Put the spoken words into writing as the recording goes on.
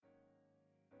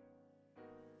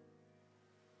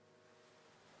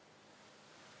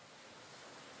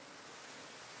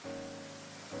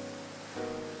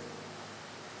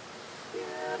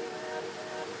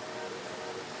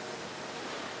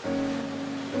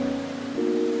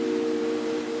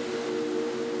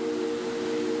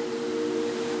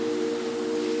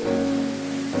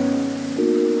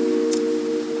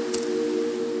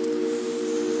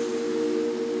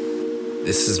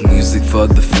This is music for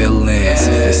the feeling.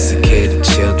 Sophisticated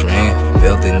children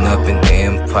building up an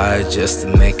empire just to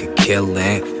make a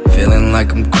killing. Feeling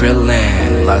like I'm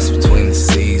Krillin, lost between the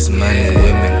seas. Money,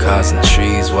 women, cars and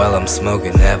trees while I'm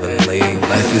smoking heavenly.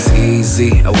 Life is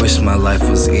easy, I wish my life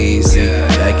was easy.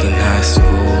 Back in high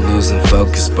school, losing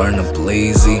focus, burn up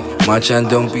lazy. March on,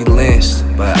 don't be lynched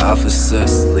by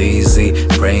officers sleazy.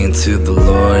 Praying to the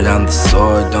Lord on the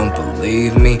sword, don't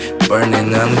believe me.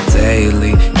 Burning on the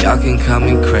daily, y'all can call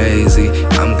me crazy.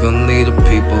 I'm gonna lead the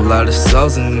people, lot of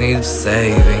souls in need of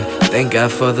saving. Thank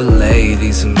God for the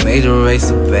ladies who made a race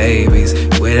of babies.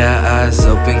 With our eyes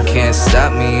open, can't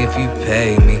stop me if you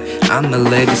pay me. I'm the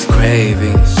latest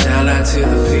craving. Shout out to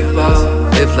the people,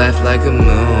 live life like a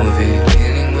movie.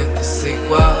 Beginning with the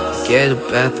sequel, get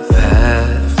up at the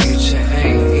path. The future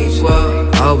ain't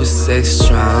equal, always stay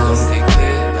strong. Stay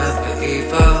clear of the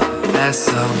evil, that's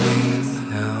all we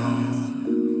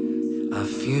know. Our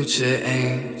future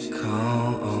ain't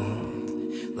cold,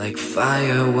 like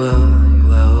fire will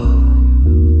glow.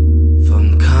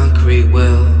 From concrete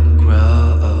will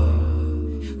grow,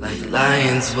 like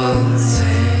lions will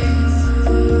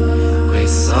tame. Great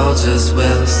soldiers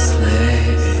will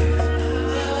slay,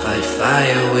 fight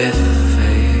fire with